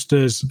almost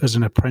as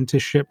an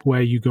apprenticeship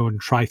where you go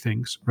and try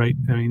things, right?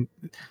 I mean,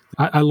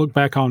 I look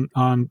back on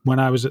when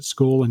I was at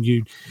school, and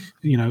you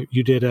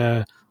did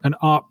an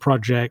art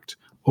project,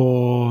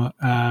 or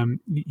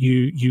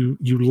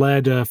you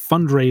led a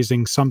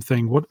fundraising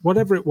something,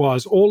 whatever it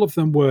was. All of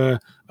them were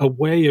a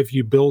way of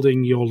you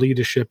building your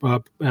leadership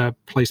up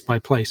place by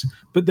place.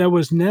 But there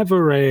was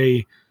never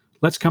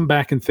let's come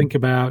back and think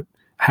about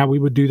how we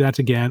would do that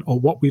again, or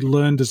what we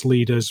learned as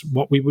leaders,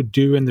 what we would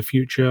do in the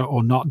future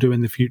or not do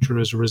in the future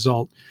as a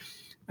result.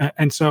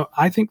 And so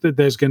I think that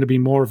there's going to be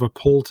more of a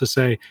pull to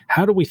say,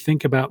 how do we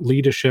think about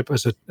leadership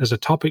as a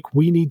topic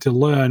we need to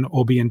learn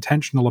or be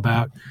intentional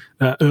about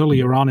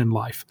earlier on in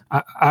life?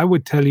 I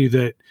would tell you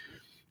that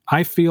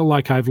I feel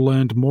like I've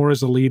learned more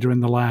as a leader in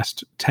the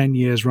last 10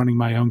 years running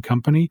my own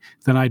company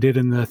than I did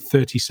in the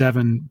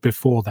 37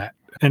 before that.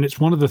 And it's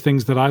one of the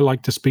things that I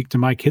like to speak to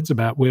my kids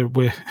about. We're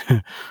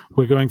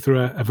going through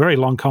a very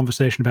long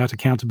conversation about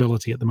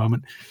accountability at the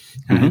moment.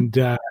 And,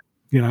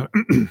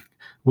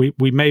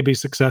 we may be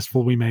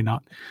successful, we may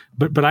not.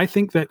 But I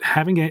think that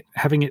having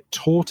it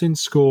taught in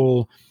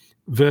school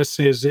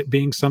versus it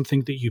being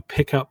something that you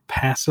pick up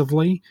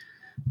passively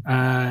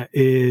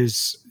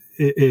is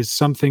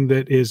something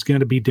that is going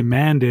to be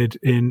demanded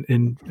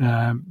in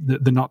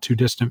the not too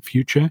distant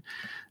future,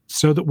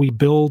 so that we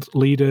build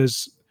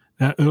leaders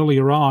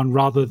earlier on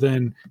rather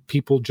than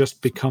people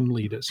just become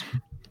leaders.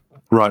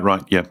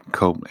 Right. Yeah,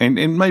 cool. And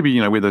maybe,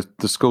 where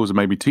the schools are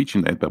maybe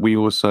teaching that, but we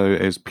also,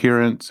 as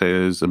parents,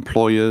 as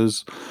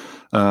employers,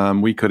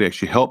 we could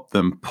actually help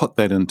them put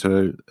that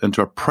into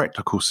a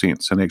practical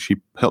sense and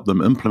actually help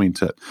them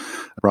implement it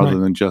rather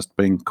than just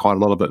being quite a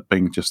lot of it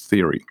being just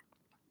theory.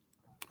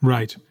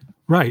 Right.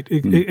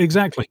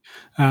 Exactly.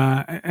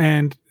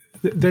 And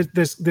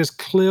there's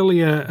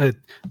clearly a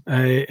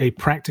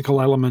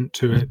practical element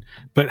to it,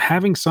 but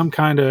having some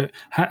kind of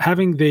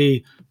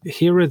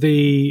here are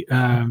the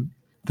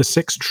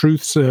 6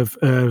 truths of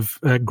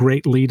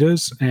great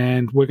leaders,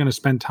 and we're going to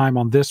spend time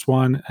on this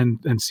one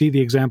and see the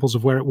examples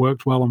of where it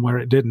worked well and where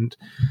it didn't.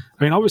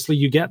 I mean, obviously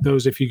you get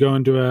those if you go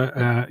into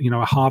a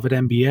Harvard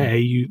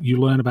MBA, you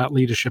learn about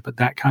leadership at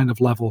that kind of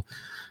level,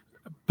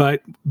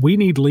 but we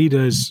need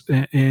leaders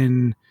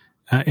in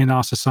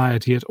our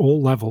society at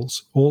all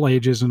levels, all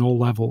ages and all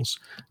levels.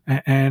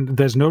 And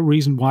there's no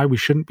reason why we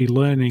shouldn't be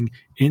learning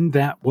in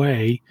that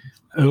way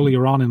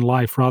earlier on in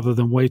life rather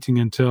than waiting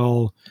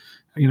until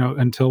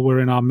we're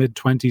in our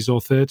mid-20s or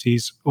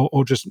 30s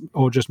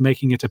or just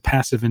making it a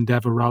passive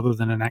endeavor rather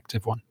than an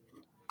active one.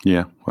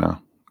 Yeah.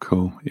 Wow.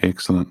 Cool.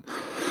 Excellent.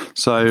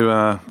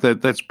 So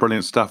that's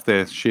brilliant stuff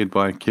there shared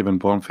by Kevin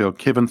Bonfield.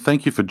 Kevin,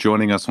 thank you for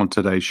joining us on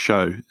today's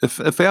show.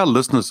 If our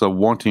listeners are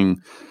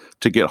wanting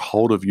to get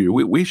hold of you,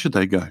 where should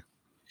they go?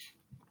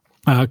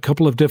 A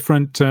couple of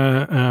different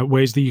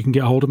ways that you can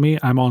get hold of me.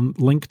 I'm on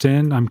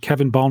LinkedIn. I'm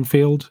Kevin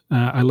Bonfield.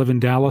 I live in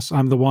Dallas.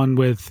 I'm the one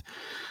with.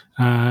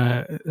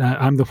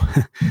 I'm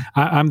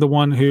the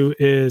one who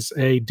is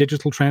a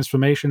digital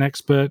transformation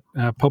expert,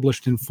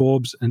 published in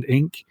Forbes and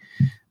Inc.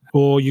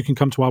 Or you can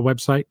come to our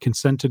website,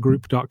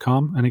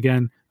 concentre.group.com. And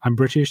again, I'm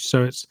British,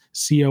 so it's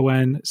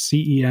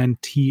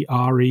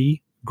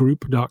CONCENTRE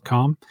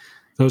group.com.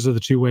 Those are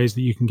the 2 ways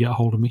that you can get a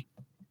hold of me.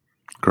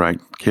 Great.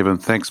 Kevin,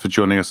 thanks for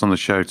joining us on the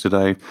show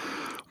today.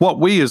 What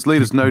we as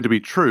leaders know to be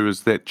true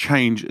is that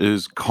change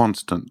is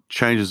constant.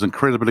 Change is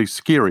incredibly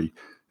scary,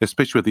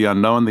 especially with the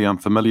unknown, the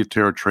unfamiliar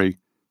territory.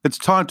 It's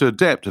time to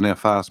adapt in our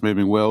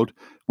fast-moving world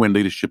when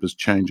leadership is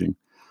changing.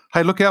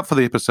 Hey, look out for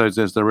the episodes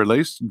as they're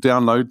released.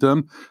 Download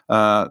them,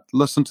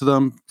 listen to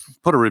them,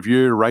 put a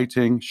review, a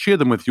rating, share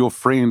them with your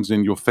friends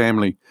and your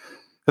family.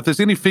 If there's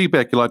any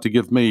feedback you'd like to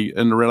give me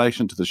in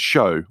relation to the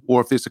show,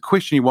 or if there's a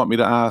question you want me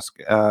to ask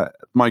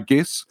my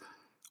guests,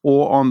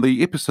 or on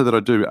the episode that I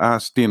do,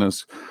 Ask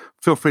Dennis,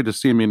 feel free to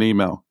send me an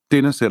email,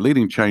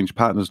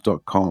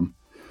 dennis@leadingchangepartners.com.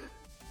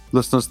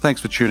 Listeners, thanks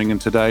for tuning in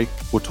today.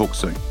 We'll talk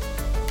soon.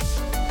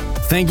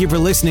 Thank you for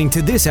listening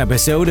to this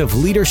episode of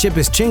Leadership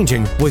is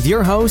Changing with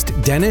your host,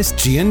 Dennis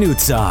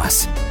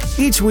Giannoutsas.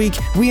 Each week,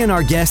 we and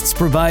our guests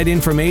provide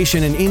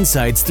information and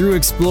insights through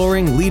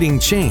exploring leading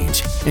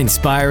change,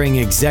 inspiring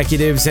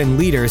executives and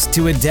leaders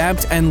to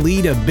adapt and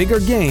lead a bigger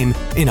game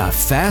in a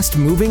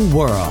fast-moving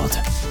world.